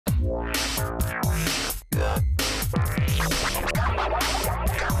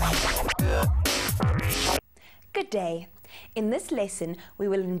day. In this lesson, we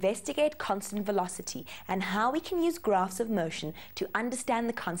will investigate constant velocity and how we can use graphs of motion to understand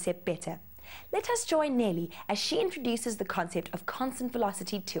the concept better. Let us join Nelly as she introduces the concept of constant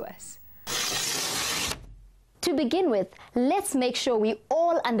velocity to us. To begin with, let's make sure we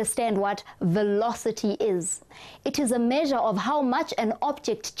all understand what velocity is. It is a measure of how much an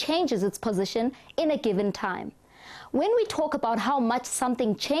object changes its position in a given time. When we talk about how much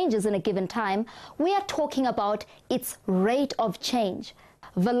something changes in a given time, we are talking about its rate of change.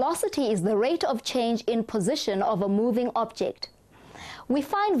 Velocity is the rate of change in position of a moving object. We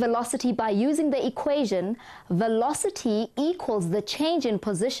find velocity by using the equation velocity equals the change in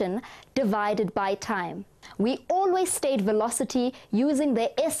position divided by time. We always state velocity using the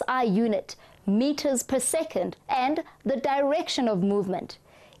SI unit, meters per second, and the direction of movement.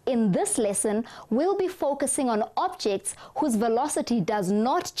 In this lesson, we'll be focusing on objects whose velocity does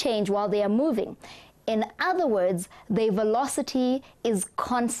not change while they are moving. In other words, their velocity is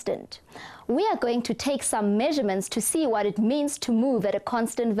constant. We are going to take some measurements to see what it means to move at a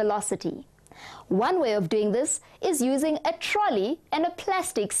constant velocity. One way of doing this is using a trolley and a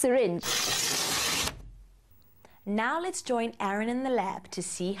plastic syringe. Now let's join Aaron in the lab to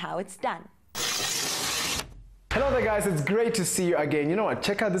see how it's done. Hello there guys, it's great to see you again. You know what,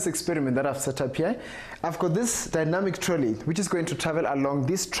 check out this experiment that I've set up here. I've got this dynamic trolley which is going to travel along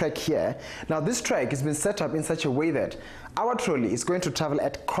this track here. Now this track has been set up in such a way that our trolley is going to travel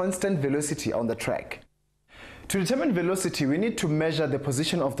at constant velocity on the track. To determine velocity, we need to measure the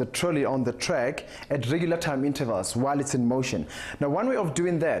position of the trolley on the track at regular time intervals while it's in motion. Now, one way of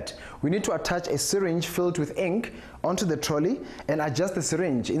doing that, we need to attach a syringe filled with ink onto the trolley and adjust the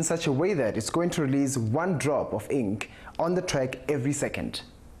syringe in such a way that it's going to release 1 drop of ink on the track every second.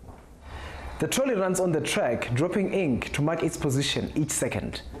 The trolley runs on the track, dropping ink to mark its position each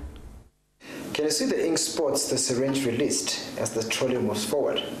second. Can you see the ink spots the syringe released as the trolley moves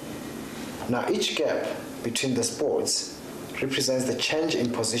forward? Now, each gap between the spots represents the change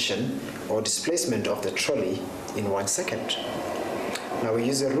in position or displacement of the trolley in 1 second. Now we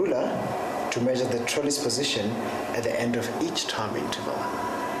use a ruler to measure the trolley's position at the end of each time interval.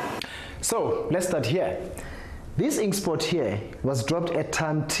 So let's start here. This ink spot here was dropped at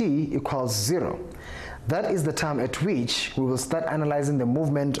time t equals 0. That is the time at which we will start analyzing the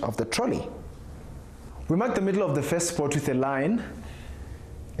movement of the trolley. We mark the middle of the first spot with a line,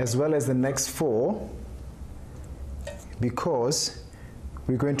 as well as the next 4, because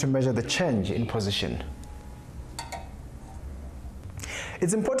we're going to measure the change in position.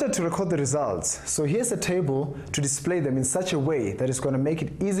 It's important to record the results, so here's a table to display them in such a way that it's going to make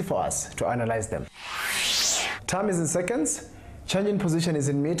it easy for us to analyze them. Time is in seconds, change in position is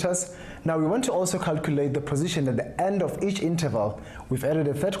in meters. Now we want to also calculate the position at the end of each interval. We've added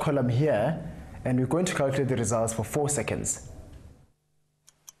a third column here, and we're going to calculate the results for 4 seconds.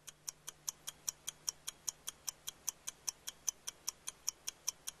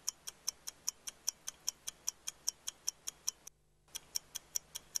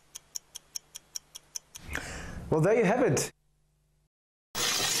 Well, there you have it.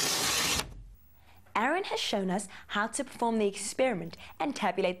 Aaron has shown us how to perform the experiment and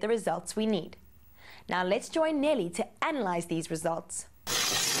tabulate the results we need. Now let's join Nelly to analyze these results.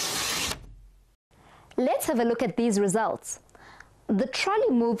 Let's have a look at these results. The trolley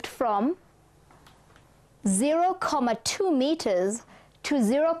moved from 0,2 meters to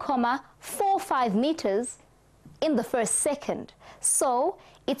 0,45 meters in the first second. So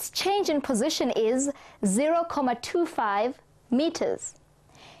its change in position is 0,25 meters.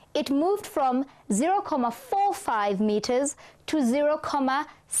 It moved from 0,45 meters to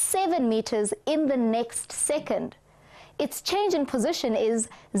 0,7 meters in the next second. Its change in position is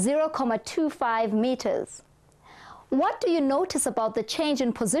 0,25 meters. What do you notice about the change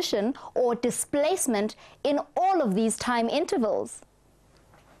in position or displacement in all of these time intervals?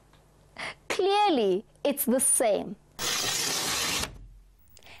 Clearly, it's the same.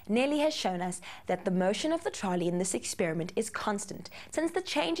 Nelly has shown us that the motion of the trolley in this experiment is constant, since the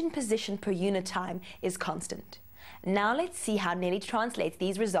change in position per unit time is constant. Now let's see how Nelly translates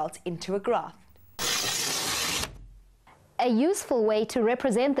these results into a graph. A useful way to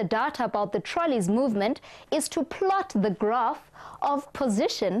represent the data about the trolley's movement is to plot the graph of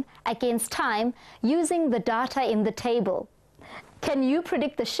position against time using the data in the table. Can you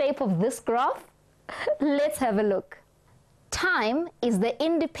predict the shape of this graph? Let's have a look. Time is the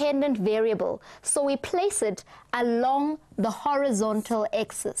independent variable, so we place it along the horizontal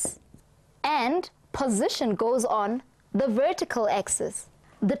axis. And position goes on the vertical axis.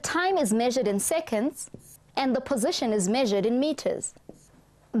 The time is measured in seconds, and the position is measured in meters.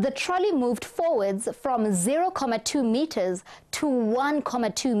 The trolley moved forwards from 0,2 meters to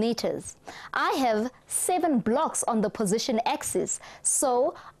 1,2 meters. I have 7 blocks on the position axis,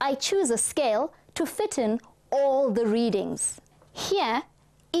 so I choose a scale to fit in all the readings. Here,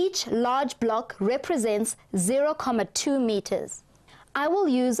 each large block represents 0,2 meters. I will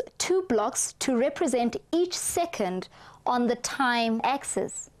use 2 blocks to represent each second on the time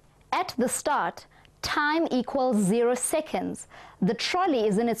axis. At the start, time equals 0 seconds. The trolley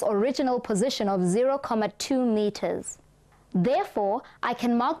is in its original position of 0,2 meters. Therefore, I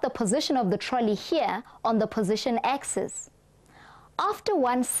can mark the position of the trolley here on the position axis. After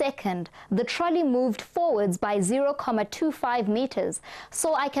 1 second, the trolley moved forwards by 0,25 meters,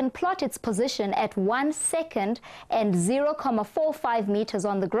 so I can plot its position at 1 second and 0,45 meters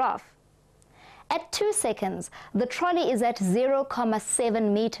on the graph. At 2 seconds, the trolley is at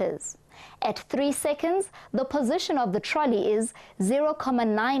 0,7 meters. At 3 seconds, the position of the trolley is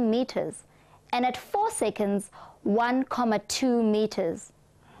 0,9 meters, and at 4 seconds, 1,2 meters.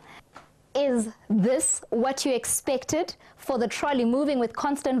 Is this what you expected for the trolley moving with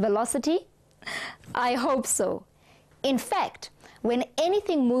constant velocity? I hope so. In fact, when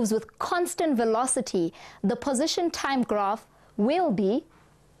anything moves with constant velocity, the position time graph will be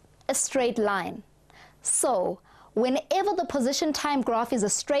a straight line. So, whenever the position time graph is a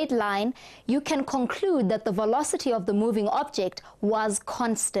straight line, you can conclude that the velocity of the moving object was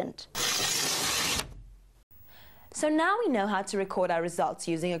constant. So now we know how to record our results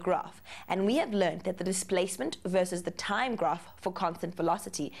using a graph, and we have learned that the displacement versus the time graph for constant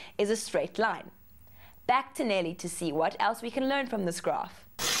velocity is a straight line. Back to Nelly to see what else we can learn from this graph.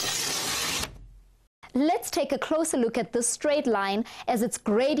 Let's take a closer look at this straight line, as its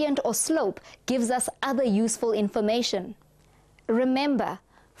gradient or slope gives us other useful information. Remember,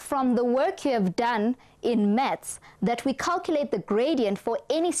 from the work you have done in maths, that we calculate the gradient for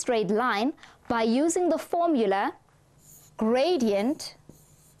any straight line by using the formula gradient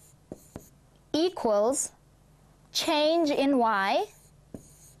equals change in y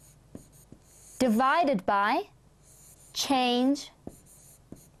divided by change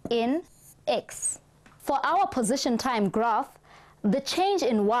in x. For our position time graph, the change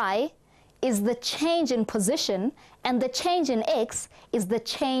in y is the change in position, and the change in x is the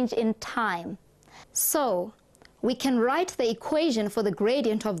change in time. So, we can write the equation for the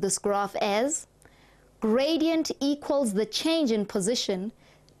gradient of this graph as gradient equals the change in position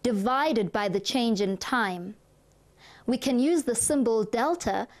divided by the change in time. We can use the symbol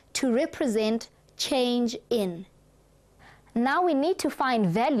delta to represent change in. Now we need to find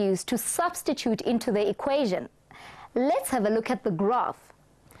values to substitute into the equation. Let's have a look at the graph.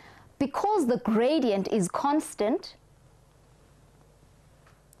 Because the gradient is constant,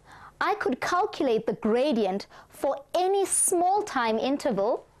 I could calculate the gradient for any small time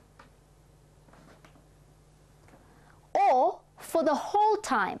interval or for the whole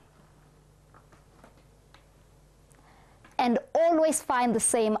time, and always find the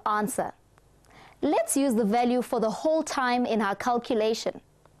same answer. Let's use the value for the whole time in our calculation.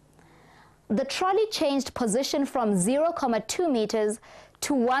 The trolley changed position from 0,2 meters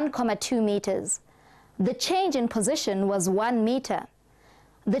to 1,2 meters. The change in position was 1 meter.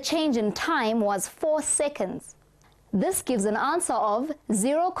 The change in time was 4 seconds. This gives an answer of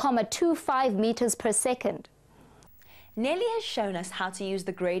 0,25 meters per second. Nelly has shown us how to use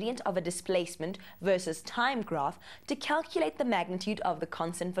the gradient of a displacement versus time graph to calculate the magnitude of the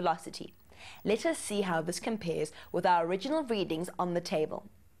constant velocity. Let us see how this compares with our original readings on the table.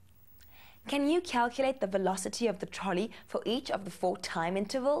 Can you calculate the velocity of the trolley for each of the 4 time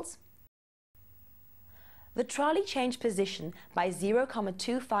intervals? The trolley changed position by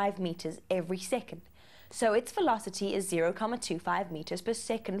 0,25 meters every second, so its velocity is 0,25 meters per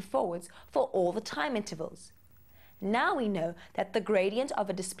second forwards for all the time intervals. Now we know that the gradient of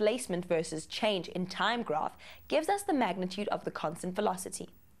a displacement versus change in time graph gives us the magnitude of the constant velocity.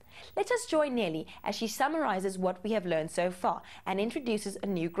 Let us join Nelly as she summarizes what we have learned so far and introduces a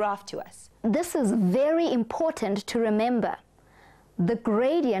new graph to us. This is very important to remember. The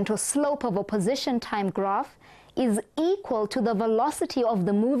gradient or slope of a position time graph is equal to the velocity of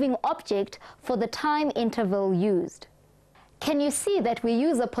the moving object for the time interval used. Can you see that we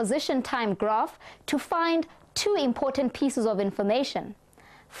use a position time graph to find 2 important pieces of information?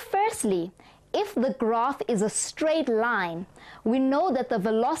 Firstly, if the graph is a straight line, we know that the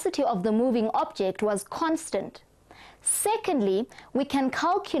velocity of the moving object was constant. Secondly, we can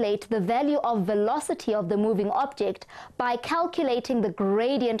calculate the value of velocity of the moving object by calculating the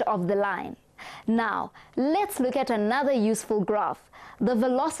gradient of the line. Now, let's look at another useful graph, the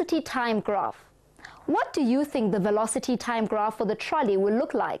velocity time graph. What do you think the velocity time graph for the trolley will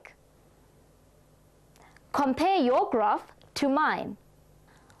look like? Compare your graph to mine.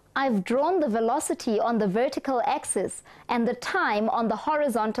 I've drawn the velocity on the vertical axis and the time on the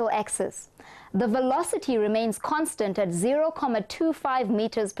horizontal axis. The velocity remains constant at 0.25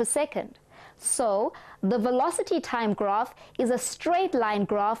 meters per second. So, the velocity time graph is a straight line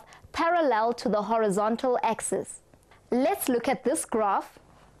graph parallel to the horizontal axis. Let's look at this graph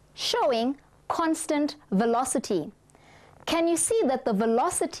showing constant velocity. Can you see that the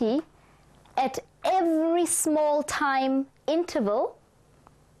velocity at every small time interval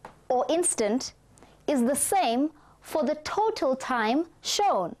or instant is the same for the total time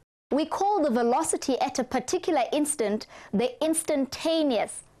shown? We call the velocity at a particular instant the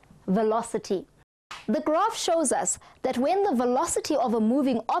instantaneous velocity. The graph shows us that when the velocity of a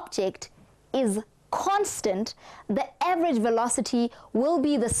moving object is constant, the average velocity will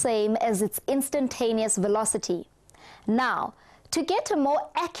be the same as its instantaneous velocity. Now, to get a more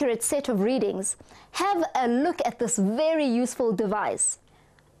accurate set of readings, have a look at this very useful device.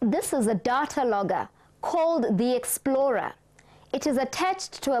 This is a data logger called the Explorer. It is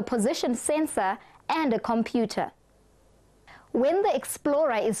attached to a position sensor and a computer. When the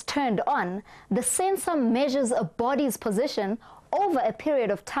Explorer is turned on, the sensor measures a body's position over a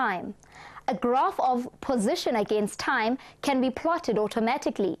period of time. A graph of position against time can be plotted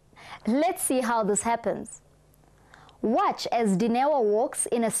automatically. Let's see how this happens. Watch as Dineo walks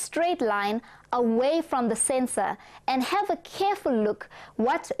in a straight line away from the sensor and have a careful look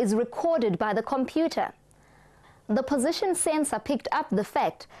what is recorded by the computer. The position sensor picked up the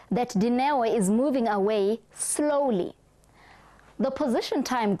fact that Dineo is moving away slowly. The position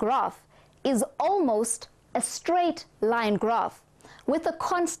time graph is almost a straight line graph with a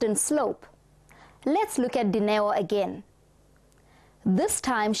constant slope. Let's look at Dineo again. This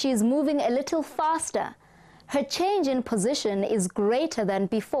time she is moving a little faster. Her change in position is greater than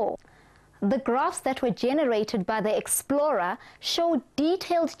before. The graphs that were generated by the Explorer show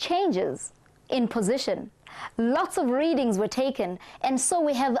detailed changes in position. Lots of readings were taken, and so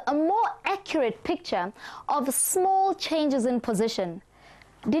we have a more accurate picture of small changes in position.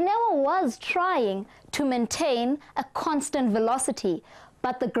 Dineo was trying to maintain a constant velocity,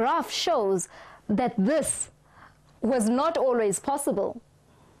 but the graph shows that this was not always possible.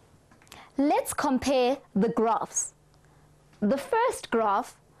 Let's compare the graphs. The first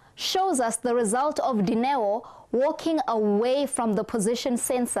graph shows us the result of Dineo walking away from the position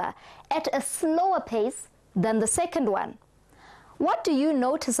sensor at a slower pace than the second one. What do you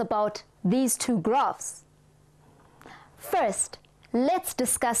notice about these two graphs? First, let's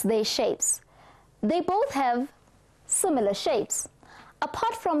discuss their shapes. They both have similar shapes.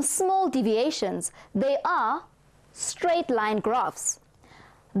 Apart from small deviations, they are straight line graphs.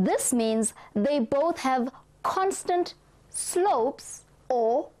 This means they both have constant slopes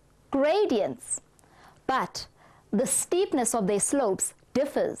or gradients. But the steepness of their slopes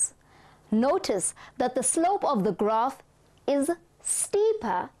differs. Notice that the slope of the graph is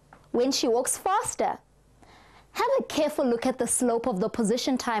steeper when she walks faster. Have a careful look at the slope of the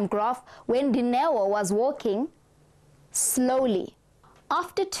position time graph when Dineo was walking slowly.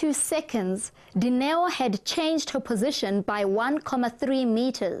 After 2 seconds, Dineo had changed her position by 1.3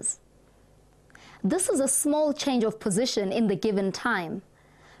 meters. This is a small change of position in the given time.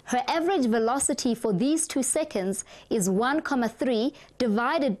 Her average velocity for these 2 seconds is 1.3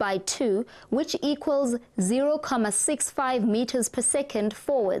 divided by 2, which equals 0.65 meters per second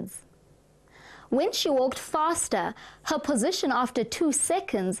forwards. When she walked faster, her position after 2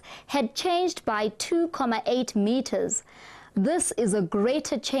 seconds had changed by 2.8 meters. This is a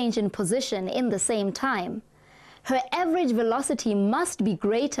greater change in position in the same time. Her average velocity must be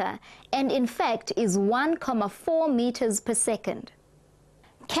greater and in fact is 1.4 meters per second.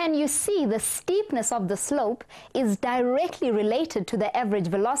 Can you see the steepness of the slope is directly related to the average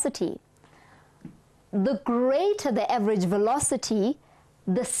velocity? The greater the average velocity,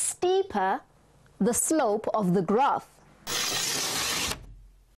 the steeper the slope of the graph.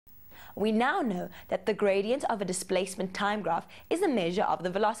 We now know that the gradient of a displacement time graph is a measure of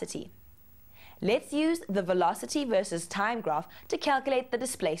the velocity. Let's use the velocity versus time graph to calculate the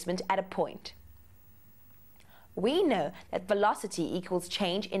displacement at a point. We know that velocity equals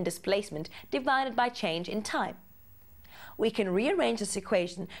change in displacement divided by change in time. We can rearrange this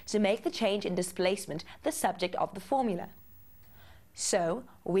equation to make the change in displacement the subject of the formula. So,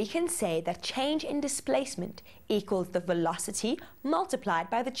 we can say that change in displacement equals the velocity multiplied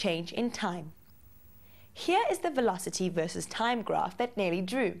by the change in time. Here is the velocity versus time graph that Nelly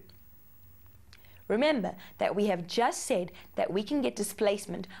drew. Remember that we have just said that we can get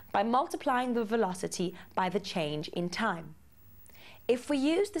displacement by multiplying the velocity by the change in time. If we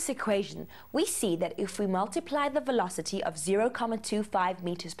use this equation, we see that if we multiply the velocity of 0.25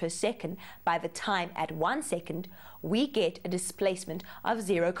 meters per second by the time at 1 second, we get a displacement of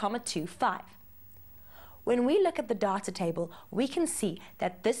 0.25. When we look at the data table, we can see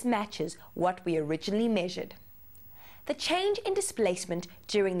that this matches what we originally measured. The change in displacement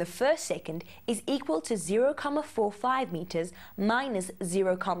during the first second is equal to 0.45 meters minus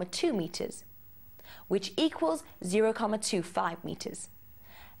 0.2 meters, which equals 0.25 meters.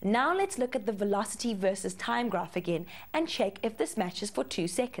 Now let's look at the velocity versus time graph again and check if this matches for 2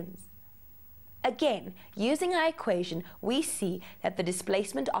 seconds. Again, using our equation, we see that the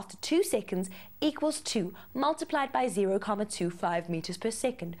displacement after 2 seconds equals 2 multiplied by 0.25 meters per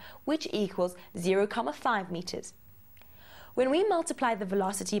second, which equals 0.5 meters. When we multiply the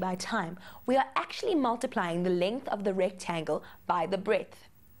velocity by time, we are actually multiplying the length of the rectangle by the breadth.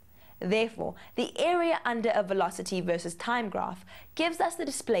 Therefore, the area under a velocity versus time graph gives us the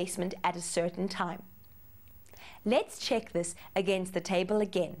displacement at a certain time. Let's check this against the table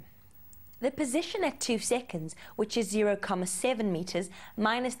again. The position at 2 seconds, which is 0.7 meters,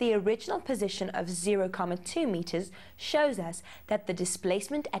 minus the original position of 0.2 meters, shows us that the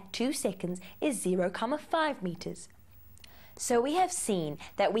displacement at 2 seconds is 0.5 meters. So we have seen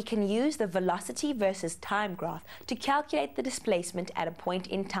that we can use the velocity versus time graph to calculate the displacement at a point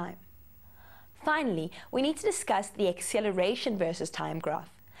in time. Finally, we need to discuss the acceleration versus time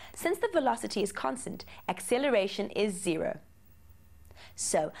graph. Since the velocity is constant, acceleration is 0.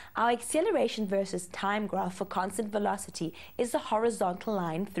 So, our acceleration versus time graph for constant velocity is the horizontal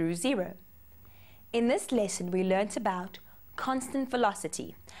line through 0. In this lesson, we learnt about constant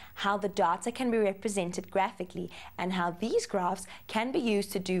velocity, how the data can be represented graphically, and how these graphs can be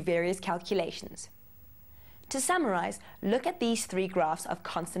used to do various calculations. To summarize, look at these 3 graphs of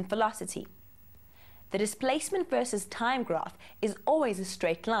constant velocity. The displacement versus time graph is always a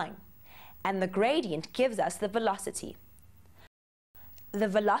straight line, and the gradient gives us the velocity. The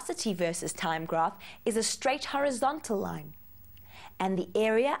velocity versus time graph is a straight horizontal line, and the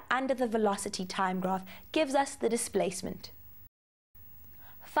area under the velocity time graph gives us the displacement.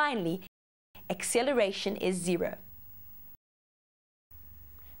 Finally, acceleration is 0.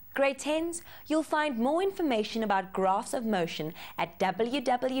 Grade 10s, you'll find more information about graphs of motion at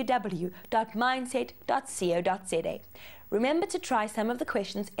www.mindset.co.za. Remember to try some of the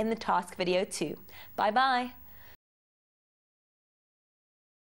questions in the task video too. Bye bye.